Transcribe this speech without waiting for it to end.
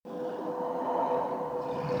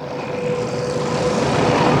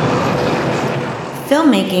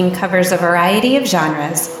Filmmaking covers a variety of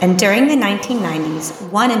genres, and during the 1990s,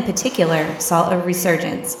 one in particular saw a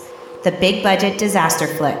resurgence, the big-budget disaster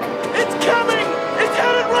flick. It's coming! It's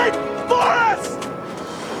headed right for us!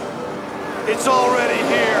 It's already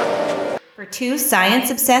here! For two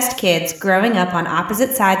science-obsessed kids growing up on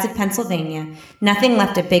opposite sides of Pennsylvania, nothing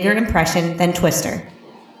left a bigger impression than Twister.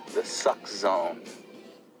 The suck zone.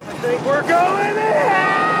 I think we're going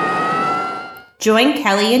in! Join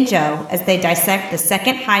Kelly and Joe as they dissect the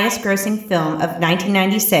second highest grossing film of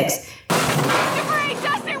 1996, Debris!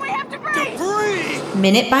 Dusty, we have debris! Debris!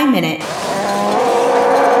 minute by minute,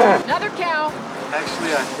 Another cow!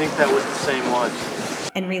 Actually, I think that was the same one.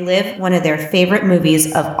 and relive one of their favorite movies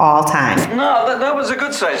of all time. No, that was a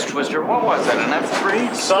good size twister. What was that, an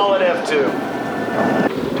F3? Solid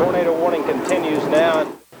F2. Tornado warning continues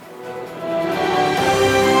now.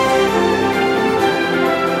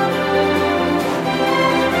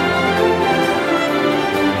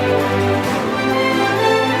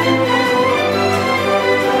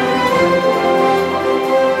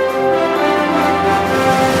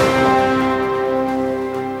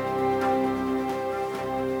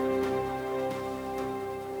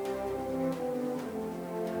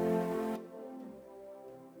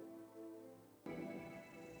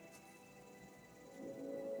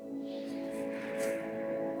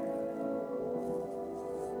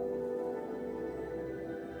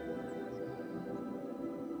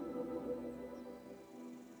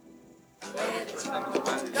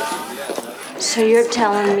 So you're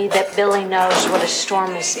telling me that Billy knows what a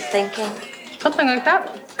storm is thinking? Something like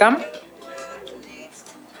that. Gum?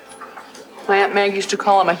 My Aunt Meg used to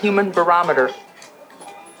call him a human barometer.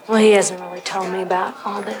 Well, he hasn't really told me about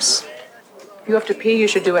all this. If you have to pee, you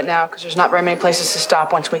should do it now, because there's not very many places to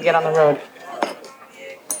stop once we get on the road.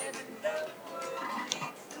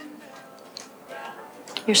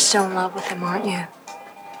 You're still in love with him, aren't you?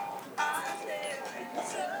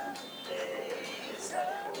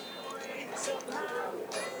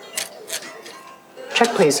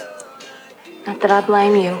 Check, please. Not that I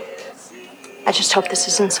blame you. I just hope this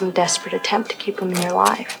isn't some desperate attempt to keep him in your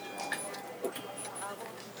life.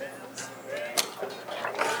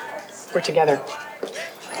 We're together.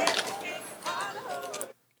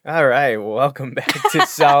 All right, welcome back to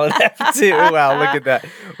Solid F2. Wow, look at that.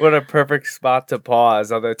 What a perfect spot to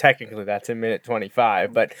pause, although technically that's in minute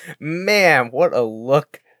 25. But man, what a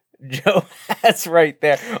look Joe has right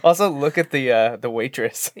there. Also, look at the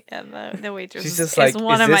waitress. Yeah, the waitress She's just is like,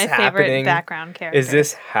 one is of my this favorite happening? background characters. Is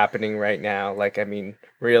this happening right now? Like, I mean,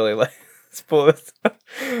 really, like, let's pull this up.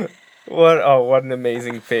 What an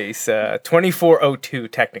amazing face.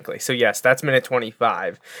 24:02 technically. So yes, that's minute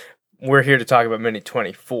 25. We're here to talk about minute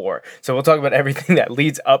 24. So we'll talk about everything that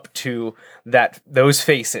leads up to those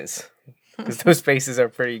faces. Because those faces are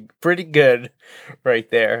pretty good right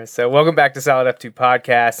there. So welcome back to Solid F2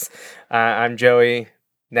 Podcast. I'm Joey.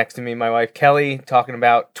 Next to me, my wife Kelly, talking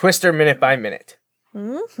about Twister minute by minute.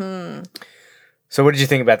 Mm-hmm. So what did you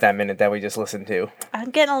think about that minute that we just listened to? I'm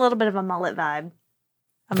getting a little bit of a mullet vibe.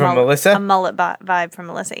 Melissa? A mullet vibe from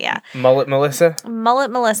Melissa, yeah. Mullet Melissa? Mullet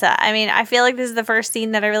Melissa. I mean, I feel like this is the first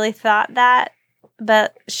scene that I really thought that,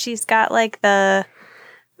 but she's got like the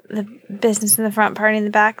business in the front, party in the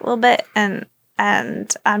back a little bit, and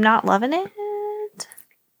I'm not loving it.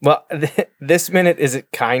 Well, this minute isn't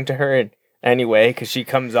kind to her in any way because she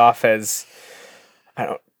comes off as,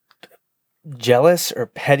 jealous or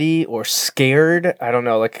petty or scared. I don't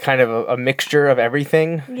know, like kind of a mixture of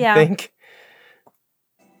everything, Yeah. I think.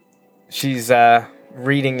 She's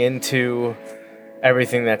reading into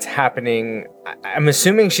everything that's happening. I'm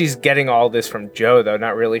assuming she's getting all this from Joe, though,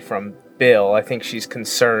 not really from Bill. I think she's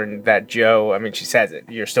concerned that Joe, I mean, she says it,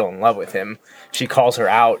 you're still in love with him. She calls her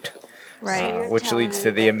out, Right. which leads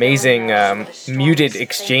to the amazing muted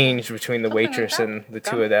exchange between the waitress and the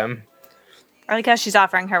two of them. I like how she's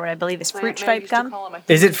offering her what I believe is fruit stripe gum.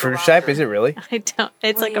 Is it fruit stripe? Is it really? I don't.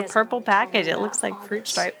 It's like a purple package. It looks like fruit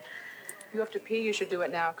stripe. If you have to pee, you should do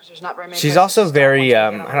it now, because there's not very many She's places also to stop very, once we get I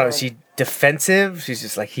on the don't know, road. she's defensive. She's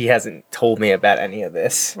just like, he hasn't told me about any of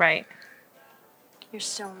this. Right. You're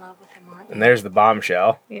still in love with him, aren't you? And there's the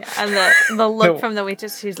bombshell. Yeah, and the look from the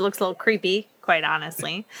waitress, she looks a little creepy, quite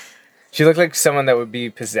honestly. She looked like someone that would be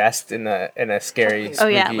possessed in a scary Oh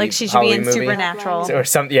yeah, spooky like she should be in Halloween movie. Supernatural. Or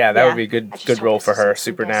some, yeah, that Yeah. would be a good role for her.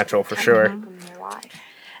 Supernatural for sure.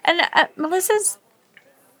 And Melissa's,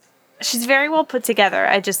 she's very well put together.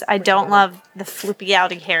 I don't love the floopy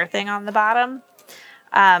outy hair thing on the bottom.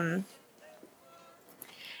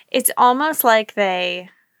 It's almost like they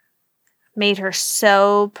made her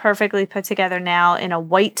so perfectly put together now in a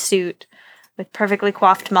white suit with perfectly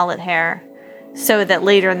coiffed mullet hair, so that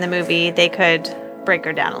later in the movie they could break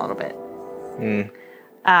her down a little bit.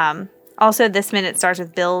 Mm. Also, this minute starts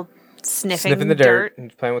with Bill sniffing the dirt.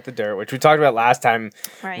 He's playing with the dirt, which we talked about last time.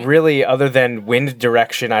 Right. Really, other than wind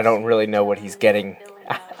direction, I don't really know what he's getting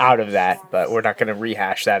out of that, but we're not going to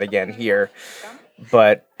rehash that again here.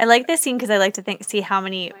 But I like this scene because I like to see how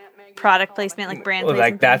many product placement, like brand placement.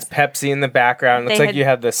 like that's Pepsi in the background. Looks They like you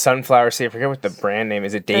have the sunflower seed. I forget what the brand name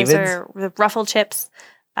is. It David's? Those are the Ruffle chips.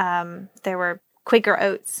 There were Quaker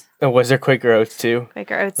Oats. Oh, was there Quaker Oats too?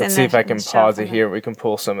 Quaker Oats. Let's in see the- if I in can the pause shelf it in here. We can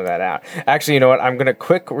pull some of that out. Actually, you know what? I'm going to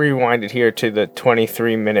quick rewind it here to the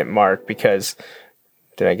 23-minute mark because...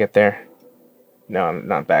 Did I get there? No, I'm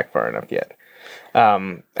not back far enough yet.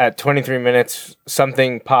 At 23 minutes,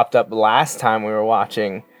 something popped up last time we were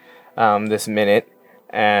watching this minute,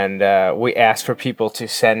 and we asked for people to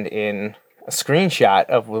send in a screenshot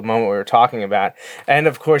of the moment we were talking about. And,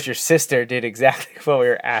 of course, your sister did exactly what we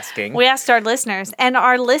were asking. We asked our listeners, and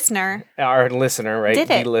our listener, Our listener, right? Did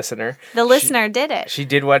it. The listener. the listener, did it. She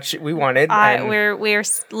did what we wanted. and We're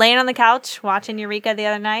laying on the couch watching Eureka the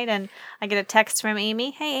other night, and I get a text from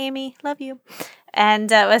Amy. Hey, Amy, love you.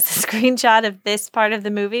 And it was a screenshot of this part of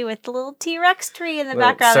the movie with the little T-Rex tree in the Little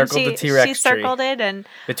background. And circled the T-Rex she tree. circled it, and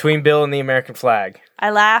between Bill and the American flag. I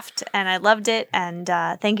laughed, and I loved it. And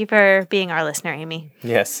thank you for being our listener, Amy.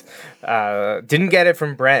 Yes. Didn't get it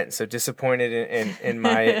from Brent, so disappointed in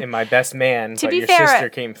my best man, To but be your fair, sister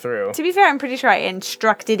came through. To be fair, I'm pretty sure I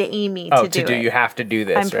instructed Amy to do it. You have to do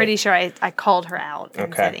this. I'm right? pretty sure I called her out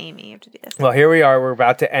and Okay. said, Amy, you have to do this. Well, here we are. We're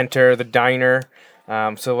about to enter the diner.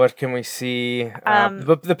 So what can we see?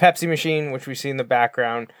 The Pepsi machine, which we see in the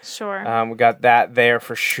background. Sure. We got that there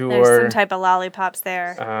for sure. There's some type of lollipops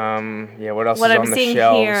there. Yeah, what else What is I'm on the seeing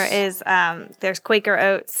shelves? here is there's Quaker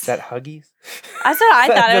Oats. Is that Huggies? That's what I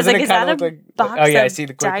thought. I was Doesn't like, it is that kinda a look like- box oh, yeah, I of see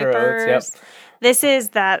the Quaker Oats, diapers? yep. This is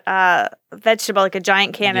that vegetable, like a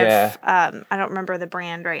giant can Yeah. of, I don't remember the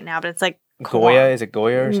brand right now, but it's like Goya? corn. Is it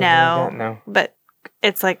Goya or something No, like that? No. but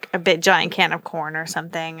it's like a big giant can of corn or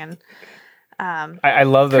something. And I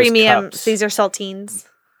love those premium, cups. these are saltines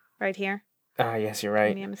right here. Ah, yes, you're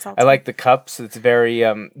right. Premium saltine. I like the cups. It's very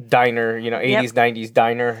diner, 80s, 90s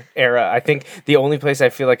diner era. I think the only place I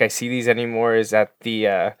feel like I see these anymore is at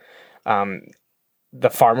the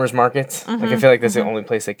farmers markets. Like I feel like that's the only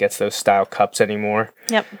place that gets those style cups anymore.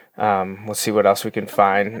 Yep. We'll see what else we can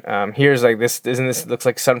find. Here's like this. Isn't this looks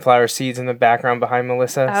like sunflower seeds in the background behind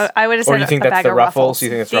Melissa? I would have said Or do you think a that's bag the of Ruffles? You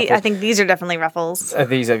think it's Ruffles? I think these are definitely Ruffles.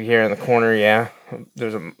 These up here in the corner, yeah.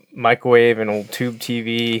 There's a microwave, an old tube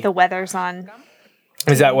TV. The weather's on.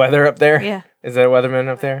 Is that weather up there? Yeah. Is that a weatherman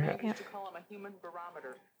up there?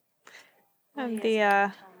 And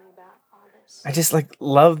the I just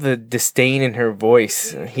love the disdain in her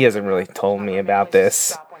voice. He hasn't really told me about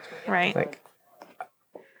this. right. Like,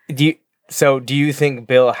 do you think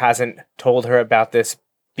Bill hasn't told her about this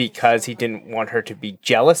because he didn't want her to be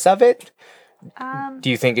jealous of it? Do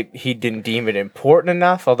you think he didn't deem it important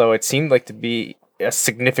enough? Although it seemed like to be a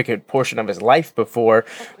significant portion of his life before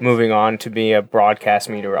moving on to be a broadcast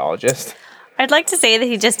meteorologist. I'd like to say that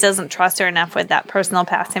he just doesn't trust her enough with that personal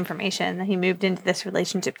past information. That he moved into this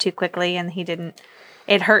relationship too quickly, and he didn't.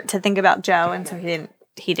 It hurt to think about Joe, and so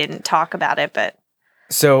he didn't talk about it. But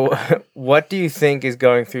So, what do you think is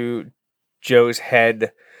going through Joe's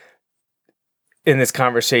head in this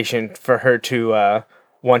conversation for her to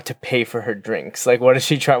want to pay for her drinks? Like, what is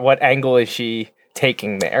she trying? What angle is she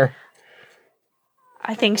taking there?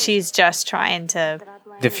 I think she's just trying to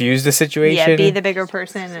Diffuse the situation. be the bigger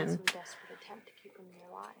person, and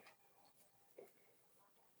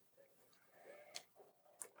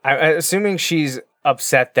I'm assuming she's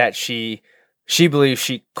upset that she believes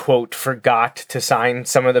she, quote, forgot to sign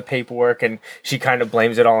some of the paperwork, and she kind of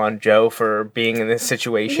blames it all on Joe for being in this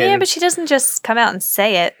situation. yeah, but she doesn't just come out and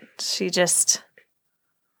say it. She just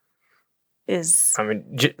is. I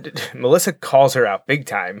mean, Melissa calls her out big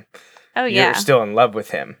time. Oh yeah, You're still in love with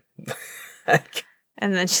him.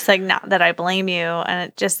 and then she's like, "Not that I blame you," and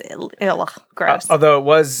it just gross. Although it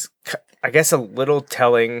was, I guess, a little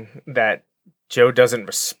telling that Joe doesn't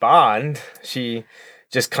respond. She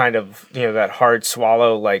just kind of, that hard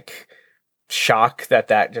swallow, like shock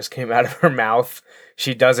that just came out of her mouth.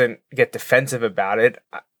 She doesn't get defensive about it.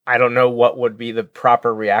 I don't know what would be the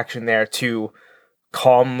proper reaction there to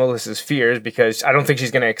calm Melissa's fears, because I don't think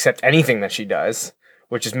she's going to accept anything that she does,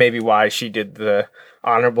 which is maybe why she did the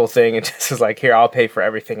honorable thing and just was like, here, I'll pay for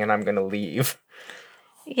everything and I'm going to leave.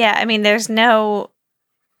 Yeah, I mean, there's no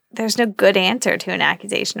good answer to an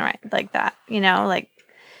accusation right like that. Like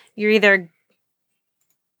you're either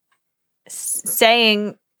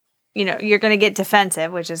saying, you're going to get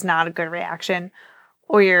defensive, which is not a good reaction,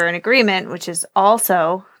 or you're in agreement, which is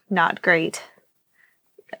also not great.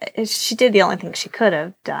 she did the only thing she could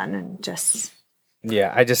have done and just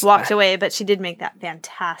Yeah, I just walked away. But she did make that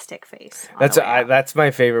fantastic face. on the way out. That's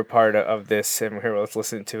my favorite part of this. And here, let's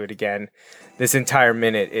listen to it again. This entire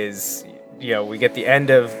minute is, we get the end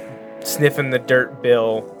of sniffing the dirt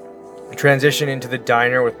bill, transition into the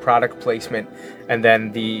diner with product placement, and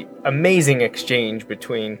then the amazing exchange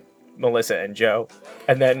between Melissa and Joe.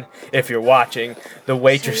 And then, if you're watching, the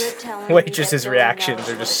waitress's reactions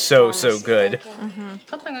are just so good.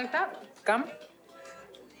 Something like that. Gum?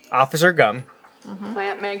 Officer Gum. My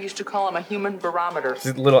Aunt Meg used to call him a human barometer. This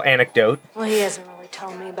is a little anecdote. Well, he hasn't really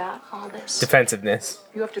told me about all this. Defensiveness.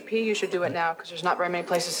 If you have to pee, you should do it now because there's not very many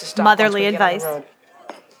places to stop. Motherly once we get on the advice. road.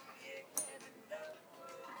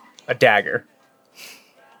 A dagger.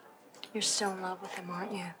 You're still in love with him,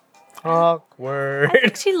 aren't you? Awkward. I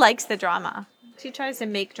think she likes the drama. She tries to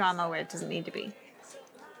make drama where it doesn't need to be.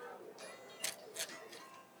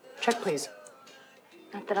 Check, please.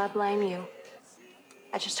 Not that I blame you.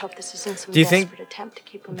 I just hope this isn't some Do you think desperate attempt to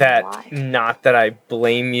keep him that alive. not that I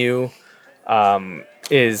blame you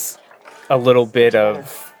is a little bit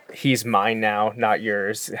of he's mine now, not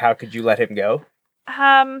yours. How could you let him go?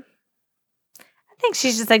 I think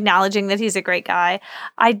she's just acknowledging that he's a great guy.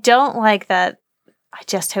 I don't like that. I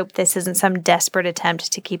just hope this isn't some desperate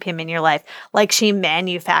attempt to keep him in your life. Like she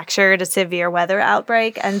manufactured a severe weather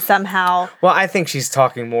outbreak and somehow... Well, I think she's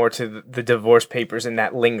talking more to the divorce papers and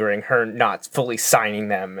that lingering, her not fully signing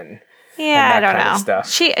them and Yeah, and that I don't kind know. of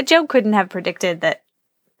stuff. Joe couldn't have predicted that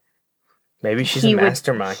Maybe she's a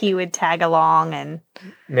mastermind. he would tag along and...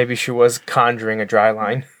 Maybe she was conjuring a dry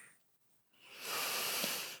line.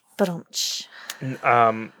 But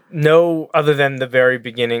No, other than the very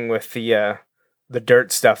beginning with the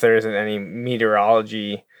dirt stuff, there isn't any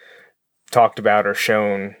meteorology talked about or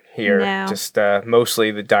shown here. No. Just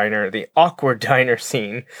mostly the awkward diner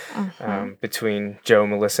scene between Joe,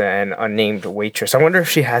 Melissa, and unnamed waitress. I wonder if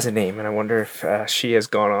she has a name, and I wonder if she has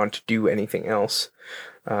gone on to do anything else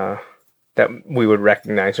that we would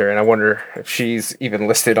recognize her. And I wonder if she's even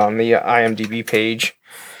listed on the IMDb page.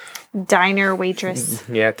 diner waitress.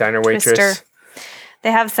 Yeah, diner waitress. Twister.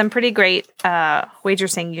 They have some pretty great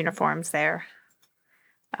waitressing uniforms there.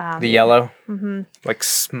 The yellow, like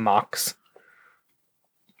smocks,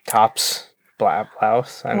 tops,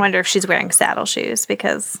 blouse. I wonder if she's wearing saddle shoes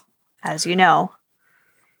because, as you know,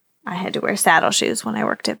 I had to wear saddle shoes when I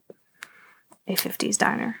worked at a 50s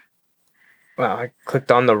diner. Well, I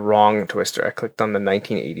clicked on the wrong Twister. I clicked on the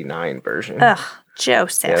 1989 version. Ugh,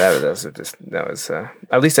 Joseph. Yeah, that was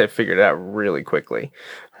at least I figured it out really quickly.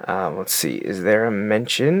 Let's see. Is there a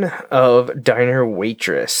mention of diner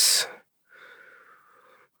waitress?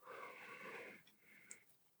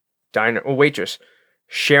 Waitress.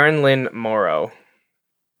 Sharon Lynn Morrow.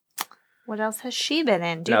 What else has she been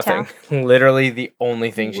in? Do Nothing. tell. Literally the only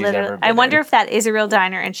thing she's ever been I wonder in. if that is a real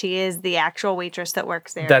diner and she is the actual waitress that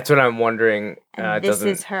works there. That's what I'm wondering. And this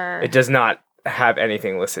is her. It does not have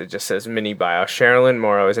anything listed. It just says mini bio. Sharon Lynn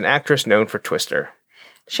Morrow is an actress known for Twister.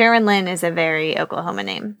 Sharon Lynn is a very Oklahoma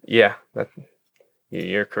name. Yeah,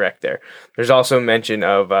 you're correct there. There's also mention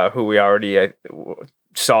of who we already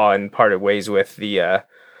saw and parted ways with, the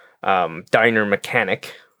diner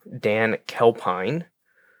mechanic, Dan Kelpine.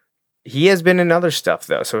 He has been in other stuff,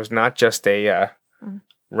 though, so it's not just a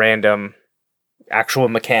random actual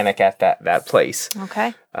mechanic at that place.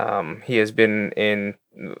 Okay. He has been in,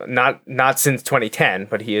 not since 2010,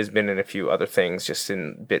 but he has been in a few other things, just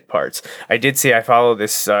in bit parts. I did see, I follow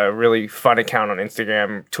this really fun account on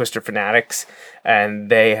Instagram, Twister Fanatics, and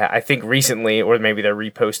they, I think recently, or maybe they're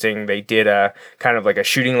reposting, they did a kind of like a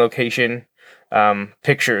shooting location,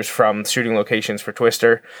 pictures from shooting locations for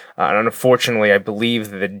Twister. And unfortunately, I believe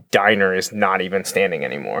the diner is not even standing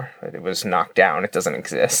anymore. It was knocked down. It doesn't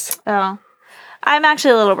exist. Oh. I'm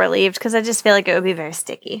actually a little relieved because I just feel like it would be very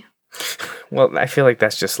sticky. Well, I feel like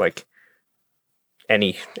that's just like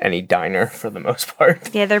any diner for the most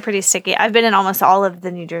part. Yeah, they're pretty sticky. I've been in almost all of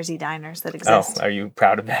the New Jersey diners that exist. Oh, are you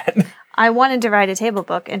proud of that? I wanted to write a table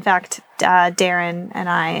book. In fact, Darren and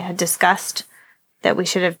I had discussed that we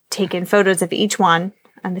should have taken photos of each one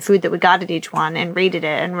and the food that we got at each one and rated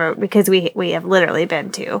it and wrote, because we have literally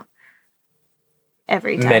been to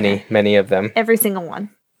every diner. Many of them. Every single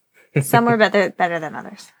one. Some were better than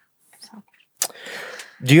others. So.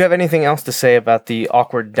 Do you have anything else to say about the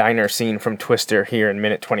awkward diner scene from Twister here in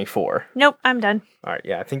minute 24? Nope, I'm done. All right,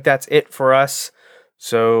 yeah, I think that's it for us.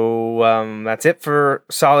 So that's it for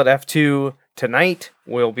Solid F2 tonight.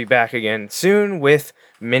 We'll be back again soon with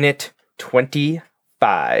minute 25.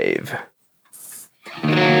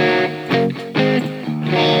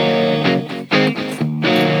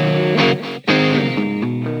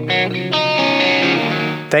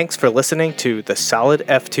 Thanks for listening to the Solid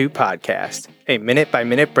F2 podcast, a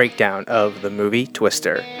minute-by-minute breakdown of the movie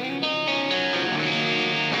Twister.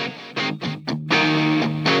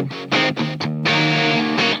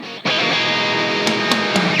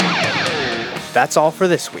 That's all for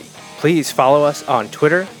this week. Please follow us on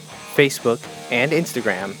Twitter, Facebook, and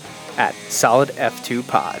Instagram at Solid F2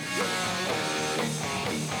 Pod.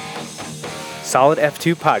 Solid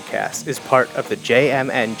F2 Podcast is part of the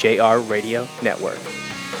JMNJR Radio Network.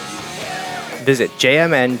 Visit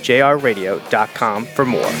jmnjrradio.com for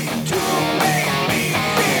more.